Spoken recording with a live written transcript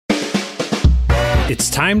It's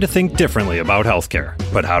time to think differently about healthcare,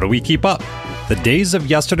 but how do we keep up? The days of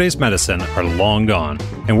yesterday's medicine are long gone,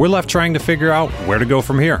 and we're left trying to figure out where to go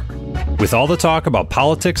from here. With all the talk about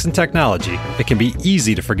politics and technology, it can be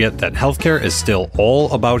easy to forget that healthcare is still all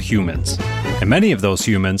about humans. And many of those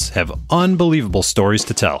humans have unbelievable stories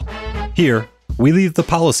to tell. Here, we leave the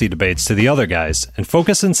policy debates to the other guys and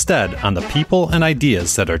focus instead on the people and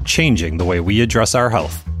ideas that are changing the way we address our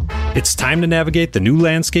health. It's time to navigate the new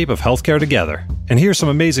landscape of healthcare together and hear some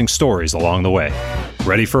amazing stories along the way.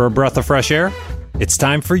 Ready for a breath of fresh air? It's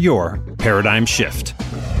time for your Paradigm Shift.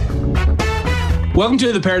 Welcome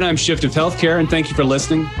to the Paradigm Shift of Healthcare, and thank you for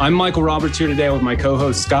listening. I'm Michael Roberts here today with my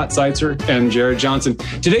co-hosts Scott Zeitzer and Jared Johnson.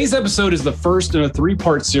 Today's episode is the first in a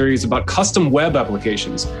three-part series about custom web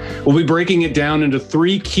applications. We'll be breaking it down into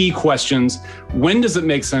three key questions. When does it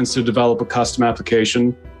make sense to develop a custom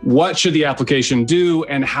application? What should the application do,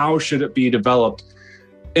 and how should it be developed?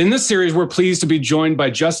 In this series, we're pleased to be joined by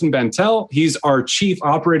Justin Bantel. He's our Chief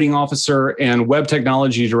Operating Officer and Web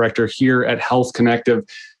Technology Director here at Health Connective.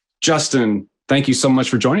 Justin, thank you so much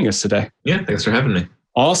for joining us today. Yeah, thanks for having me.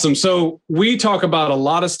 Awesome. So we talk about a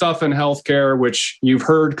lot of stuff in healthcare, which you've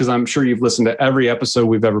heard because I'm sure you've listened to every episode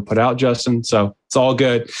we've ever put out, Justin. So it's all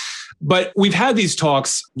good. But we've had these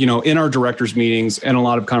talks, in our directors' meetings and a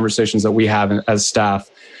lot of conversations that we have as staff.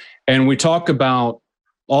 And we talk about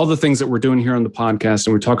all the things that we're doing here on the podcast,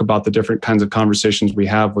 and we talk about the different kinds of conversations we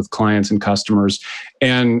have with clients and customers.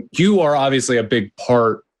 And you are obviously a big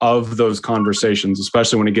part of those conversations,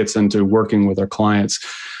 especially when it gets into working with our clients.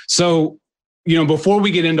 So, before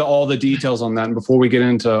we get into all the details on that, and before we get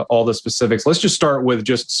into all the specifics, let's just start with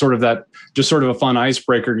just sort of a fun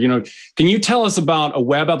icebreaker. Can you tell us about a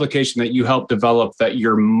web application that you helped develop that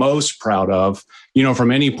you're most proud of,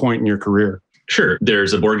 from any point in your career? Sure.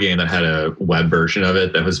 There's a board game that had a web version of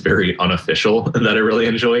it that was very unofficial that I really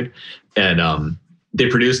enjoyed. And they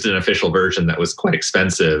produced an official version that was quite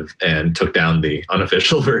expensive and took down the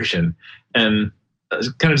unofficial version. And I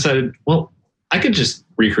kind of decided, well, I could just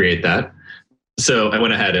recreate that. So I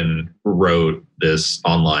went ahead and wrote this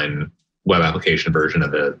online web application version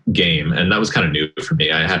of a game. And that was kind of new for me.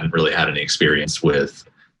 I hadn't really had any experience with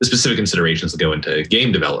the specific considerations that go into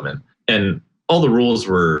game development. And all the rules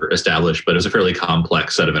were established, but it was a fairly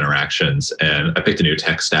complex set of interactions. And I picked a new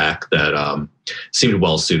tech stack that seemed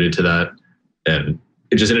well suited to that. And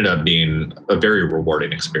it just ended up being a very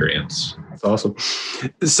rewarding experience. That's awesome.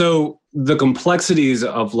 So the complexities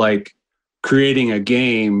of creating a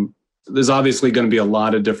game, there's obviously going to be a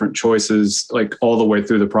lot of different choices, all the way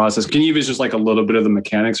through the process. Can you give us just a little bit of the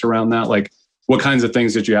mechanics around that? What kinds of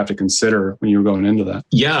things did you have to consider when you were going into that?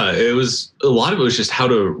 Yeah, a lot of it was just how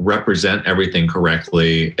to represent everything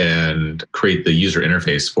correctly and create the user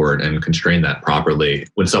interface for it and constrain that properly.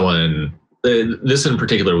 When this in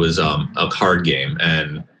particular was a card game,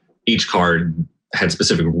 and each card had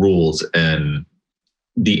specific rules, and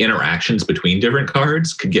the interactions between different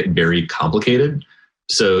cards could get very complicated.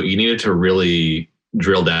 So you needed to really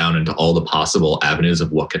drill down into all the possible avenues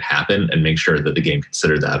of what could happen and make sure that the game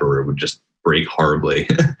considered that, or it would just break horribly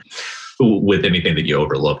with anything that you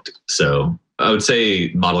overlooked. So I would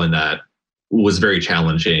say modeling that was very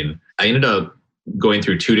challenging. I ended up going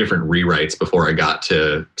through two different rewrites before I got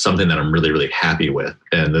to something that I'm really, really happy with.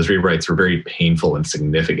 And those rewrites were very painful and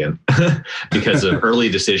significant because of early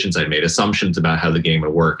decisions I made, assumptions about how the game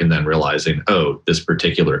would work, and then realizing, this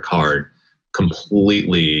particular card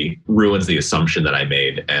completely ruins the assumption that I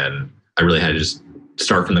made. And I really had to just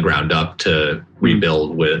start from the ground up to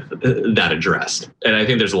rebuild with that addressed. And I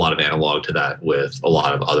think there's a lot of analog to that with a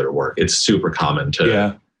lot of other work. It's super common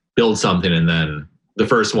to build something, and then the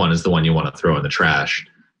first one is the one you want to throw in the trash.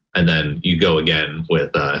 And then you go again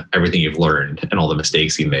with everything you've learned and all the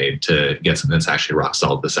mistakes you made to get something that's actually rock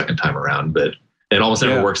solid the second time around. But it almost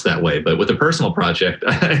never works that way. But with a personal project,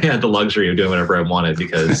 I had the luxury of doing whatever I wanted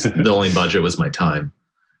because the only budget was my time.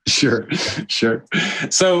 Sure.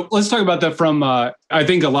 So let's talk about that from, I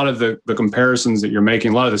think a lot of the comparisons that you're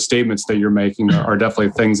making, a lot of the statements that you're making are definitely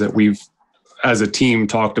things that we've, as a team,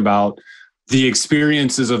 talked about. The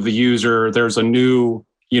experiences of the user, there's a new,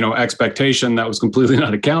 expectation that was completely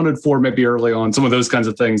not accounted for maybe early on, some of those kinds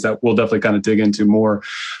of things that we'll definitely kind of dig into more.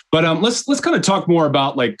 But let's kind of talk more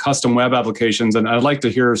about custom web applications. And I'd like to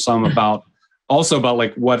hear some about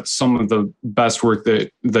what some of the best work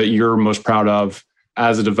that you're most proud of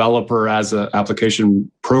as a developer, as an application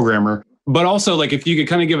programmer. But also, if you could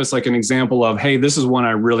kind of give us an example of, hey, this is one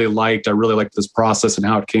I really liked. I really liked this process and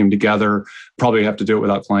how it came together. Probably have to do it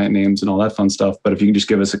without client names and all that fun stuff. But if you can just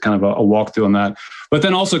give us a kind of a walkthrough on that. But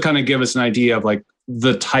then also kind of give us an idea of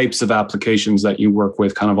the types of applications that you work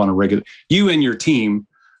with kind of on a regular, you and your team,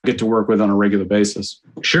 get to work with on a regular basis?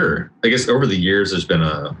 Sure. I guess over the years, there's been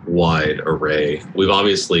a wide array. We've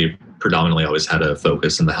obviously predominantly always had a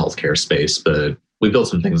focus in the healthcare space, but we built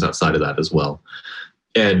some things outside of that as well.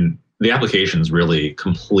 And the applications really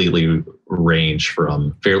completely range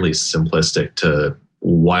from fairly simplistic to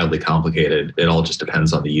wildly complicated. It all just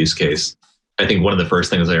depends on the use case. I think one of the first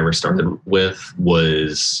things I ever started with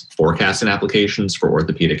was forecasting applications for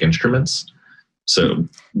orthopedic instruments. So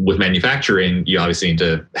with manufacturing, you obviously need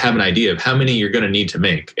to have an idea of how many you're going to need to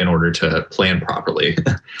make in order to plan properly,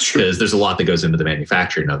 because there's a lot that goes into the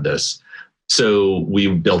manufacturing of this. So we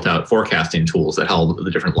built out forecasting tools that held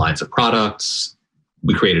the different lines of products.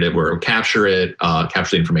 We created it where it would capture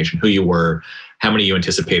the information, who you were, how many you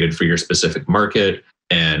anticipated for your specific market.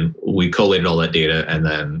 And we collated all that data and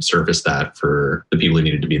then surfaced that for the people who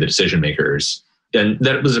needed to be the decision makers. And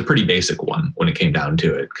that was a pretty basic one when it came down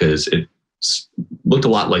to it, because it looked a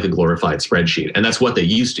lot like a glorified spreadsheet. And that's what they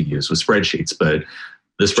used to use, was spreadsheets. But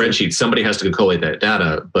the spreadsheet, somebody has to collate that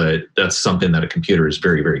data, but that's something that a computer is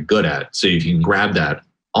very, very good at. So if you can grab that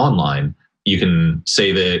online, you can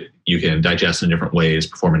save it, you can digest it in different ways,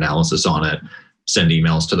 perform analysis on it, send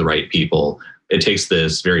emails to the right people. It takes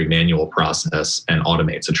this very manual process and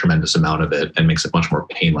automates a tremendous amount of it and makes it much more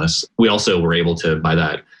painless. We also were able to, by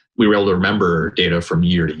that, we were able to remember data from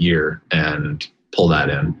year to year and pull that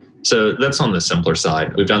in. So that's on the simpler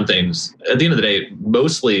side. We've done things, at the end of the day,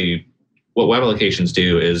 mostly what web applications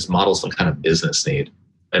do is model some kind of business need.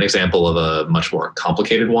 An example of a much more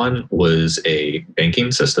complicated one was a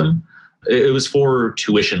banking system. It was for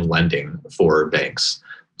tuition lending for banks.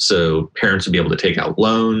 So parents would be able to take out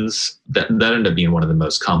loans. That ended up being one of the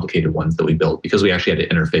most complicated ones that we built, because we actually had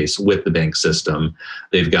to interface with the bank system.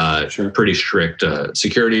 They've got pretty strict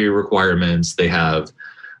security requirements. They have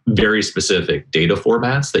very specific data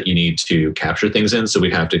formats that you need to capture things in. So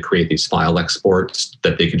we'd have to create these file exports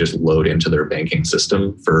that they could just load into their banking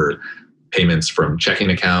system for payments from checking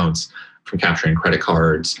accounts, from capturing credit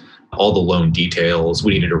cards, all the loan details.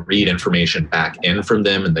 We needed to read information back in from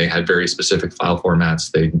them, and they had very specific file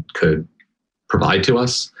formats they could provide to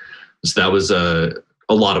us. So that was a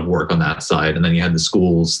lot of work on that side. And then you had the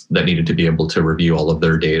schools that needed to be able to review all of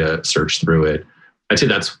their data, search through it. I'd say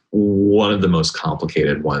that's one of the most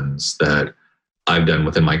complicated ones that I've done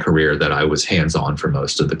within my career that I was hands-on for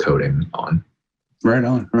most of the coding on. Right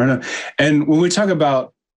on. And when we talk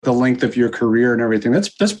about the length of your career and everything,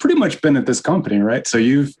 that's pretty much been at this company, right? So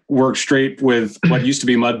you've worked straight with what used to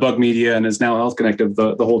be Mudbug Media and is now Health Connective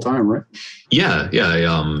the whole time, right? Yeah.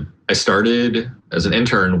 I started as an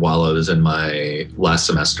intern while I was in my last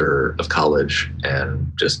semester of college and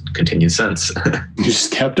just continued since. You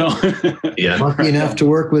just kept on. Yeah. Lucky enough to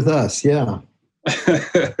work with us. Yeah.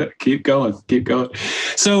 Keep going.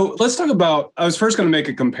 So let's talk about, I was first going to make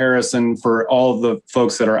a comparison for all of the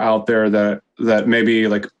folks that are out there that maybe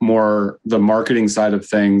like more the marketing side of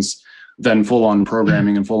things than full on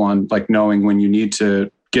programming and full on like knowing when you need to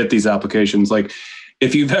get these applications. Like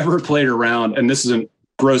if you've ever played around, and this isn't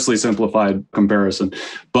grossly simplified comparison,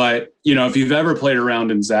 but if you've ever played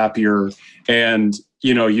around in Zapier and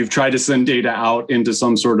you've tried to send data out into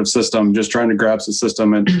some sort of system, just trying to grab some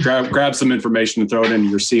system and grab some information and throw it into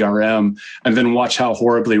your CRM, and then watch how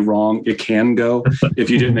horribly wrong it can go if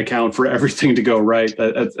you didn't account for everything to go right.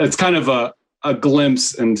 It's kind of a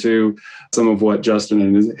glimpse into some of what Justin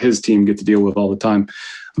and his team get to deal with all the time.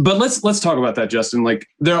 But let's talk about that, Justin. Like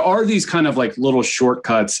there are these kind of like little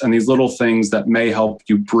shortcuts and these little things that may help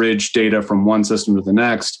you bridge data from one system to the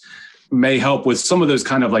next, may help with some of those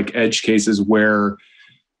kind of like edge cases where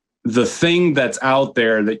the thing that's out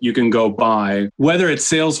there that you can go buy, whether it's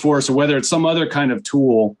Salesforce or whether it's some other kind of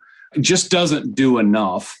tool, just doesn't do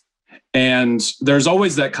enough. And there's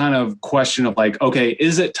always that kind of question of like, okay,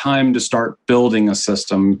 is it time to start building a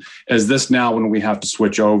system? Is this now when we have to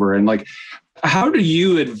switch over? And like, how do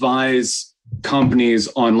you advise companies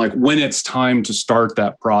on like when it's time to start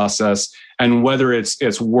that process and whether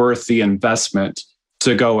it's worth the investment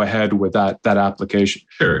to go ahead with that application?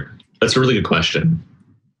 Sure. That's a really good question.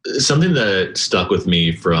 Something that stuck with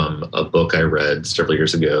me from a book I read several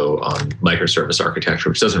years ago on microservice architecture,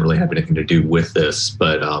 which doesn't really have anything to do with this,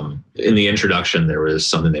 but in the introduction, there was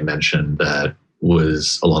something they mentioned that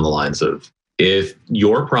was along the lines of, if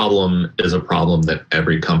your problem is a problem that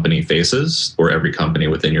every company faces or every company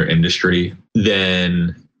within your industry,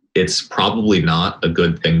 then it's probably not a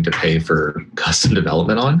good thing to pay for custom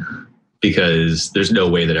development on, because there's no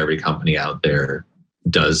way that every company out there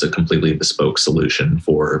does a completely bespoke solution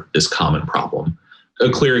for this common problem. A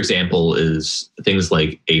clear example is things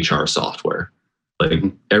like HR software. Like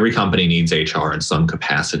every company needs HR in some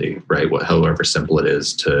capacity, right? However simple it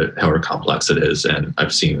is to however complex it is. And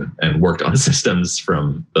I've seen and worked on systems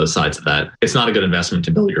from both sides of that. It's not a good investment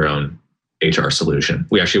to build your own HR solution.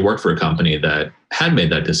 We actually worked for a company that had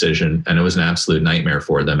made that decision, and it was an absolute nightmare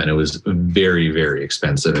for them. And it was very, very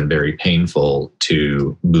expensive and very painful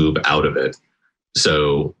to move out of it.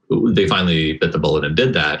 So they finally bit the bullet and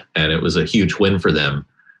did that. And it was a huge win for them.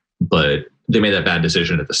 But they made that bad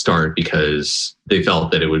decision at the start because they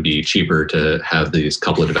felt that it would be cheaper to have these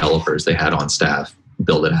couple of developers they had on staff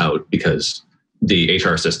build it out, because the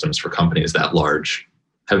HR systems for companies that large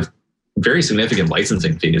have very significant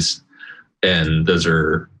licensing fees. And those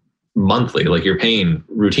are monthly, like you're paying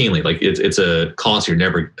routinely. Like it's a cost you're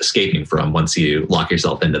never escaping from once you lock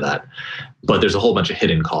yourself into that. But there's a whole bunch of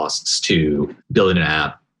hidden costs to building an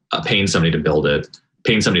app, paying somebody to build it,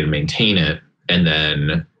 paying somebody to maintain it, and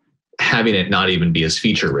then having it not even be as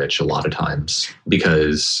feature rich a lot of times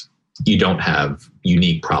because you don't have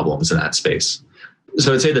unique problems in that space.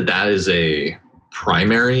 So I'd say that is a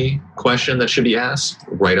primary question that should be asked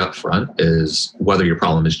right up front, is whether your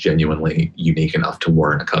problem is genuinely unique enough to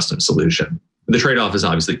warrant a custom solution. The trade-off is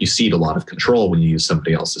obviously you cede a lot of control when you use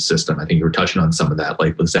somebody else's system. I think you were touching on some of that,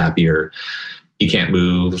 like with Zapier, you can't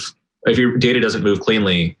move. If your data doesn't move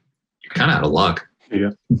cleanly, you're kind of out of luck.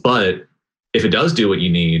 Yeah. But if it does do what you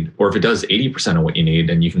need, or if it does 80% of what you need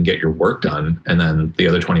and you can get your work done, and then the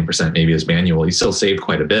other 20% maybe is manual, you still save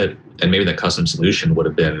quite a bit. And maybe that custom solution would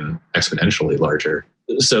have been exponentially larger.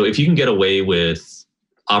 So if you can get away with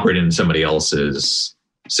operating in somebody else's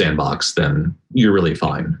sandbox, then you're really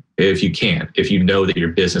fine. If you can't, if you know that your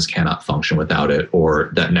business cannot function without it,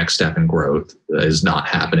 or that next step in growth is not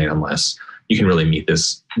happening unless you can really meet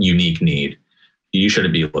this unique need, you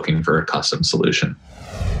shouldn't be looking for a custom solution.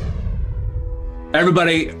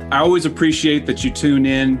 Everybody, I always appreciate that you tune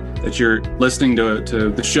in, that you're listening to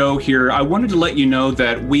the show here. I wanted to let you know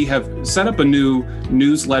that we have set up a new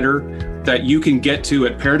newsletter that you can get to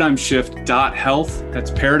at paradigmshift.health.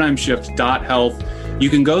 That's paradigmshift.health. You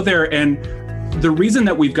can go there, and the reason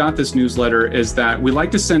that we've got this newsletter is that we like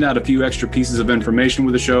to send out a few extra pieces of information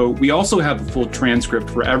with the show. We also have a full transcript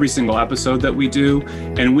for every single episode that we do,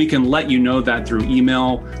 and we can let you know that through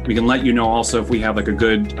email. We can let you know also if we have like a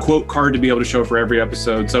good quote card to be able to show for every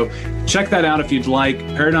episode. So check that out if you'd like,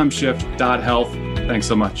 paradigmshift.health. Thanks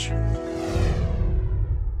so much.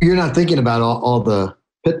 You're not thinking about all the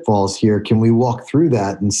pitfalls here. Can we walk through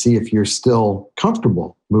that and see if you're still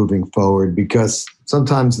comfortable moving forward? Because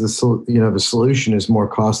sometimes the solution is more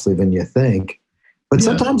costly than you think. But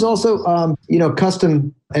sometimes also,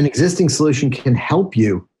 custom and existing solution can help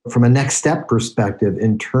you from a next step perspective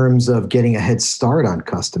in terms of getting a head start on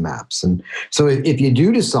custom apps. And so if you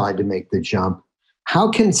do decide to make the jump,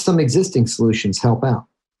 how can some existing solutions help out?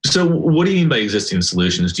 So what do you mean by existing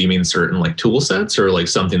solutions? Do you mean certain like tool sets, or like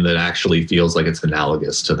something that actually feels like it's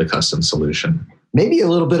analogous to the custom solution? Maybe a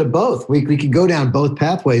little bit of both. We could go down both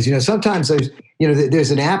pathways. Sometimes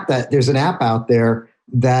there's an app out there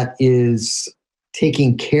that is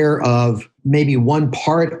taking care of maybe one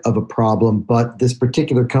part of a problem, but this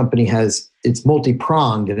particular company it's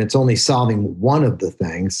multi-pronged and it's only solving one of the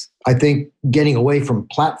things. I think getting away from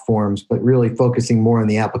platforms, but really focusing more on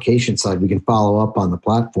the application side. We can follow up on the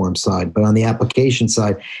platform side, but on the application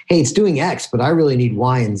side, hey, it's doing X, but I really need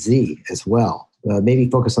Y and Z as well. Maybe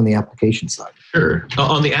focus on the application side. Sure.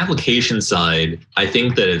 On the application side, I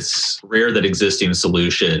think that it's rare that existing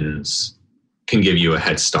solutions can give you a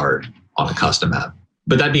head start on a custom app.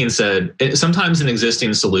 But that being said, sometimes an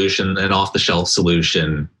existing solution, an off-the-shelf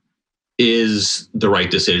solution, is the right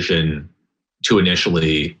decision to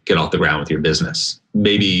initially get off the ground with your business.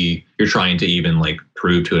 Maybe you're trying to even like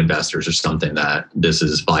prove to investors or something that this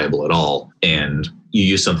is viable at all, and you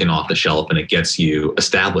use something off the shelf and it gets you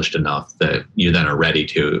established enough that you then are ready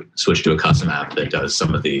to switch to a custom app that does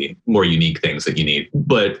some of the more unique things that you need.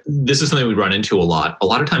 But this is something we run into a lot. A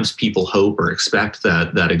lot of times people hope or expect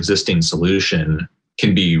that existing solution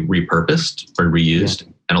can be repurposed or reused.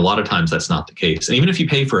 Yeah. And a lot of times that's not the case. And even if you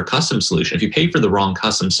pay for a custom solution, if you pay for the wrong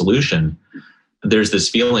custom solution, there's this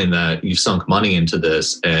feeling that you've sunk money into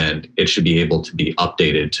this and it should be able to be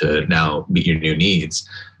updated to now meet your new needs.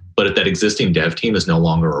 But if that existing dev team is no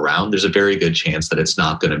longer around, there's a very good chance that it's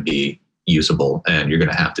not going to be usable and you're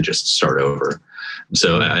going to have to just start over.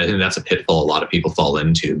 So I think that's a pitfall a lot of people fall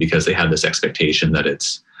into because they have this expectation that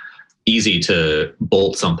it's easy to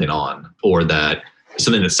bolt something on, or that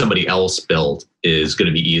something that somebody else built is going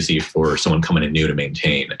to be easy for someone coming in new to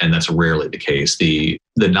maintain. And that's rarely the case. The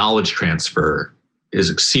knowledge transfer is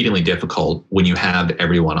exceedingly difficult when you have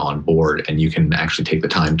everyone on board and you can actually take the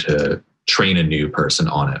time to train a new person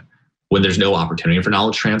on it. when there's no opportunity for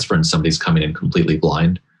knowledge transfer and somebody's coming in completely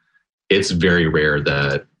blind, it's very rare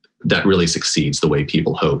that that really succeeds the way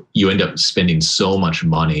people hope. You end up spending so much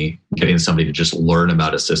money getting somebody to just learn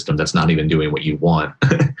about a system that's not even doing what you want.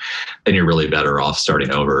 And you're really better off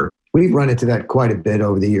starting over. We've run into that quite a bit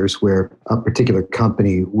over the years where a particular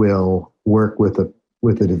company will work with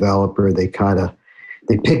a developer. They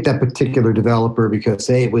picked that particular developer because,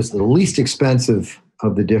 hey, it was the least expensive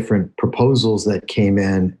of the different proposals that came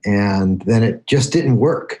in, and then it just didn't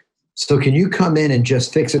work. So can you come in and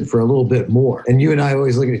just fix it for a little bit more? And you and I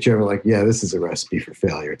always look at each other like, yeah, this is a recipe for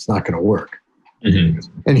failure. It's not going to work. Mm-hmm.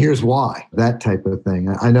 And here's why, that type of thing.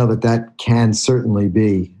 I know that can certainly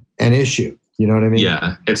be an issue. You know what I mean?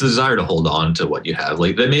 Yeah. It's a desire to hold on to what you have.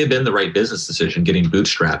 Like, that may have been the right business decision. Getting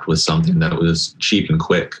bootstrapped with something that was cheap and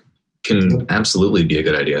quick can absolutely be a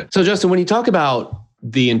good idea. So Justin, when you talk about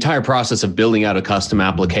the entire process of building out a custom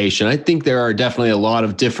application, I think there are definitely a lot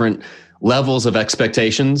of different levels of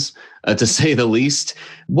expectations, to say the least.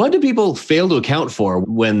 What do people fail to account for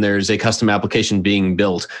when there's a custom application being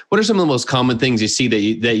built? What are some of the most common things you see that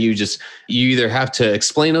you either have to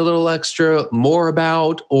explain a little extra more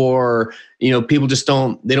about, or people just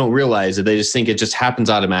don't realize it. They just think it just happens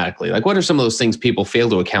automatically. Like, what are some of those things people fail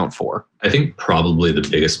to account for? I think probably the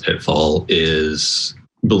biggest pitfall is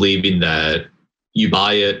believing that you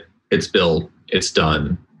buy it, it's built, it's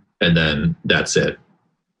done, and then that's it.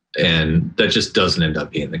 And that just doesn't end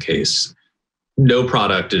up being the case. No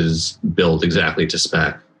product is built exactly to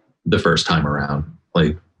spec the first time around.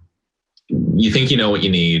 Like, you think you know what you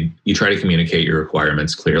need, you try to communicate your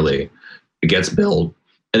requirements clearly, it gets built,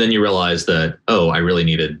 and then you realize that, oh, I really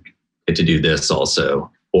needed it to do this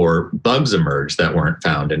also. Or bugs emerge that weren't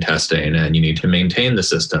found in testing, and you need to maintain the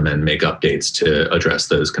system and make updates to address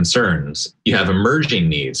those concerns. You have emerging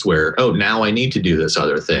needs where, oh, now I need to do this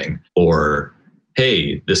other thing. Or,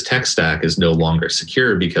 hey, this tech stack is no longer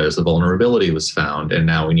secure because the vulnerability was found, and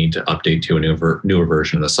now we need to update to a newer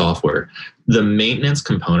version of the software. The maintenance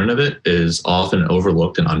component of it is often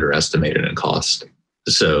overlooked and underestimated in cost.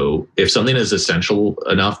 So if something is essential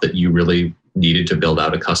enough that you really needed to build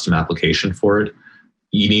out a custom application for it,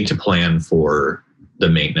 you need to plan for the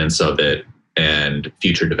maintenance of it and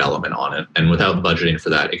future development on it. And without budgeting for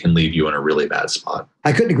that, it can leave you in a really bad spot.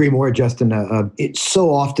 I couldn't agree more, Justin. It's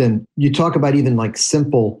so often, you talk about even like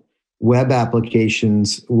simple web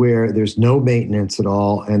applications where there's no maintenance at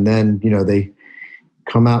all. And then, they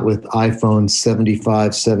come out with iPhone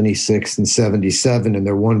 75, 76, and 77, and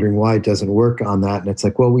they're wondering why it doesn't work on that. And it's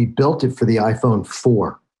like, well, we built it for the iPhone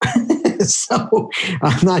 4. So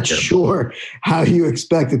I'm not sure how you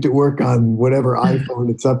expect it to work on whatever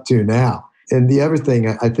iPhone it's up to now. And the other thing,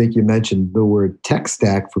 I think you mentioned the word tech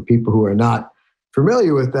stack. For people who are not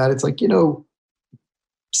familiar with that, it's like,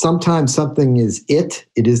 sometimes something is it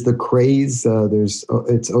is the craze.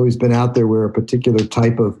 It's always been out there where a particular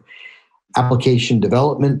type of application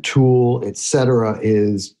development tool, et cetera,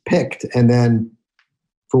 is picked. And then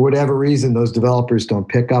for whatever reason, those developers don't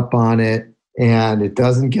pick up on it, and it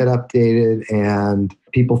doesn't get updated, and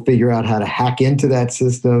people figure out how to hack into that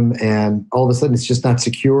system, and all of a sudden it's just not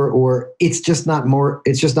secure, or it's just not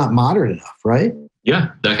modern enough, right?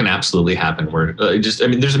 Yeah, that can absolutely happen. Where there's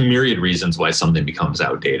a myriad reasons why something becomes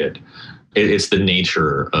outdated. It's the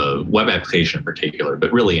nature of web application in particular,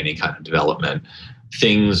 but really any kind of development.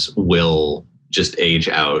 Things will just age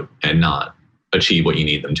out and not achieve what you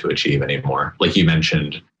need them to achieve anymore. Like you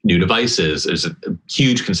mentioned, new devices is a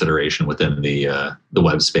huge consideration within the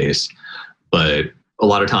web space, but a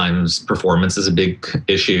lot of times performance is a big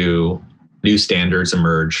issue. New standards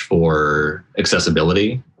emerge for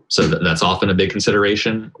accessibility. So that's often a big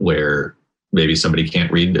consideration, where maybe somebody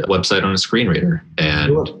can't read a website on a screen reader,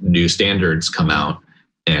 and new standards come out.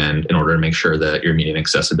 And in order to make sure that you're meeting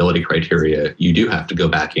accessibility criteria, you do have to go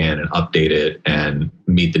back in and update it and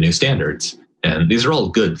meet the new standards. And these are all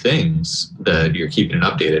good things that you're keeping it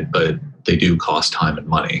updated, but they do cost time and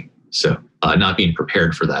money. So not being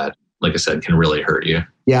prepared for that, like I said, can really hurt you.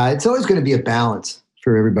 Yeah, it's always going to be a balance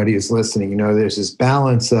for everybody who's listening. There's this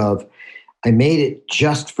balance of, I made it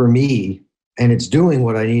just for me and it's doing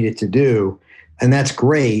what I need it to do. And that's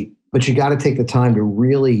great, but you got to take the time to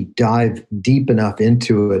really dive deep enough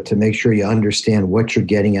into it to make sure you understand what you're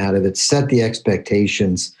getting out of it. Set the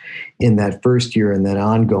expectations in that first year and then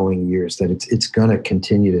ongoing years that it's going to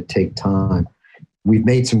continue to take time. We've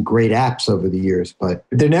made some great apps over the years, but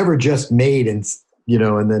they're never just made and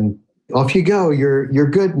then off you go. You're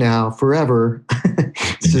good now forever.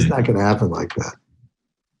 It's just not going to happen like that.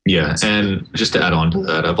 Yeah, and just to add on to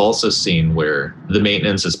that, I've also seen where the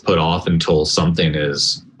maintenance is put off until something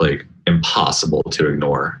is like impossible to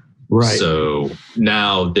ignore. Right. So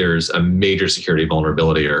now there's a major security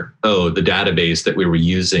vulnerability, or, the database that we were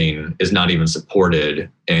using is not even supported.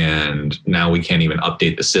 And now we can't even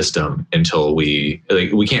update the system until we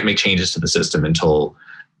can't make changes to the system until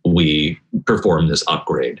we perform this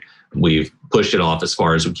upgrade. We've pushed it off as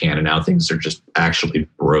far as we can, and now things are just actually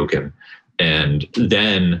broken. And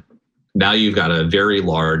then now you've got a very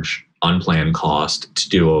large unplanned cost to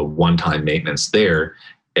do a one-time maintenance there.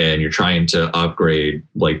 And you're trying to upgrade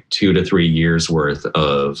like 2 to 3 years worth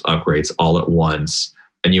of upgrades all at once.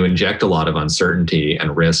 And you inject a lot of uncertainty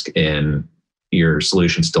and risk in your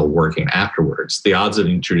solution still working afterwards. The odds of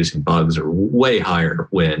introducing bugs are way higher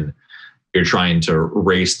when you're trying to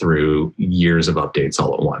race through years of updates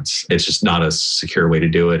all at once. It's just not a secure way to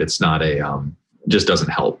do it. It's not just doesn't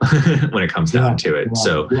help when it comes down to it.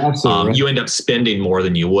 Yeah, so you end up spending more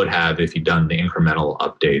than you would have if you'd done the incremental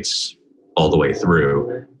updates all the way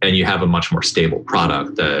through, and you have a much more stable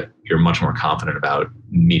product that you're much more confident about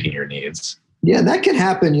meeting your needs. Yeah, and that can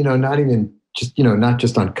happen, not even just, not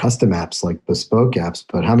just on custom apps like bespoke apps,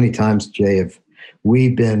 but how many times, Jay, have we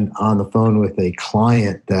been on the phone with a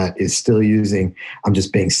client that is still using, I'm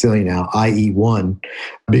just being silly now, IE1,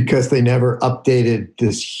 because they never updated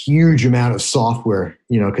this huge amount of software,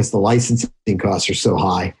 because the licensing costs are so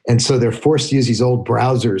high. And so they're forced to use these old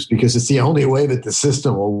browsers because it's the only way that the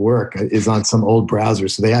system will work is on some old browser.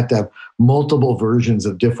 So they have to have multiple versions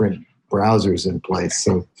of different browsers in place.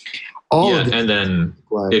 So and then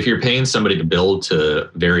if you're paying somebody to build to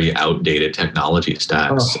very outdated technology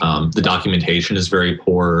stacks, the documentation is very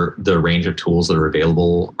poor. The range of tools that are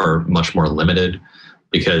available are much more limited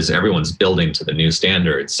because everyone's building to the new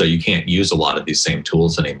standards. So you can't use a lot of these same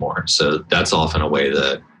tools anymore. So that's often a way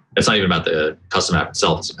that it's not even about the custom app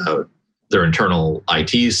itself. It's about their internal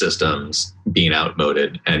IT systems being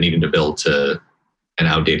outmoded and needing to build to an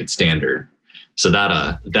outdated standard. So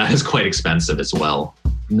that is quite expensive as well.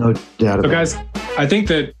 No doubt about it. So guys, I think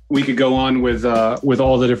that we could go on with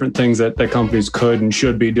all the different things that companies could and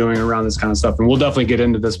should be doing around this kind of stuff. And we'll definitely get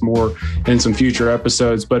into this more in some future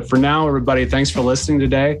episodes. But for now, everybody, thanks for listening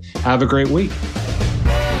today. Have a great week.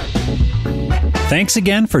 Thanks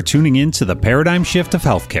again for tuning in to the Paradigm Shift of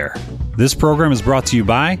Healthcare. This program is brought to you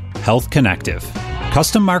by Health Connective,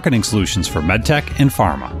 custom marketing solutions for medtech and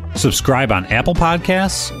pharma. Subscribe on Apple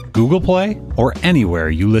Podcasts, Google Play, or anywhere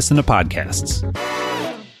you listen to podcasts.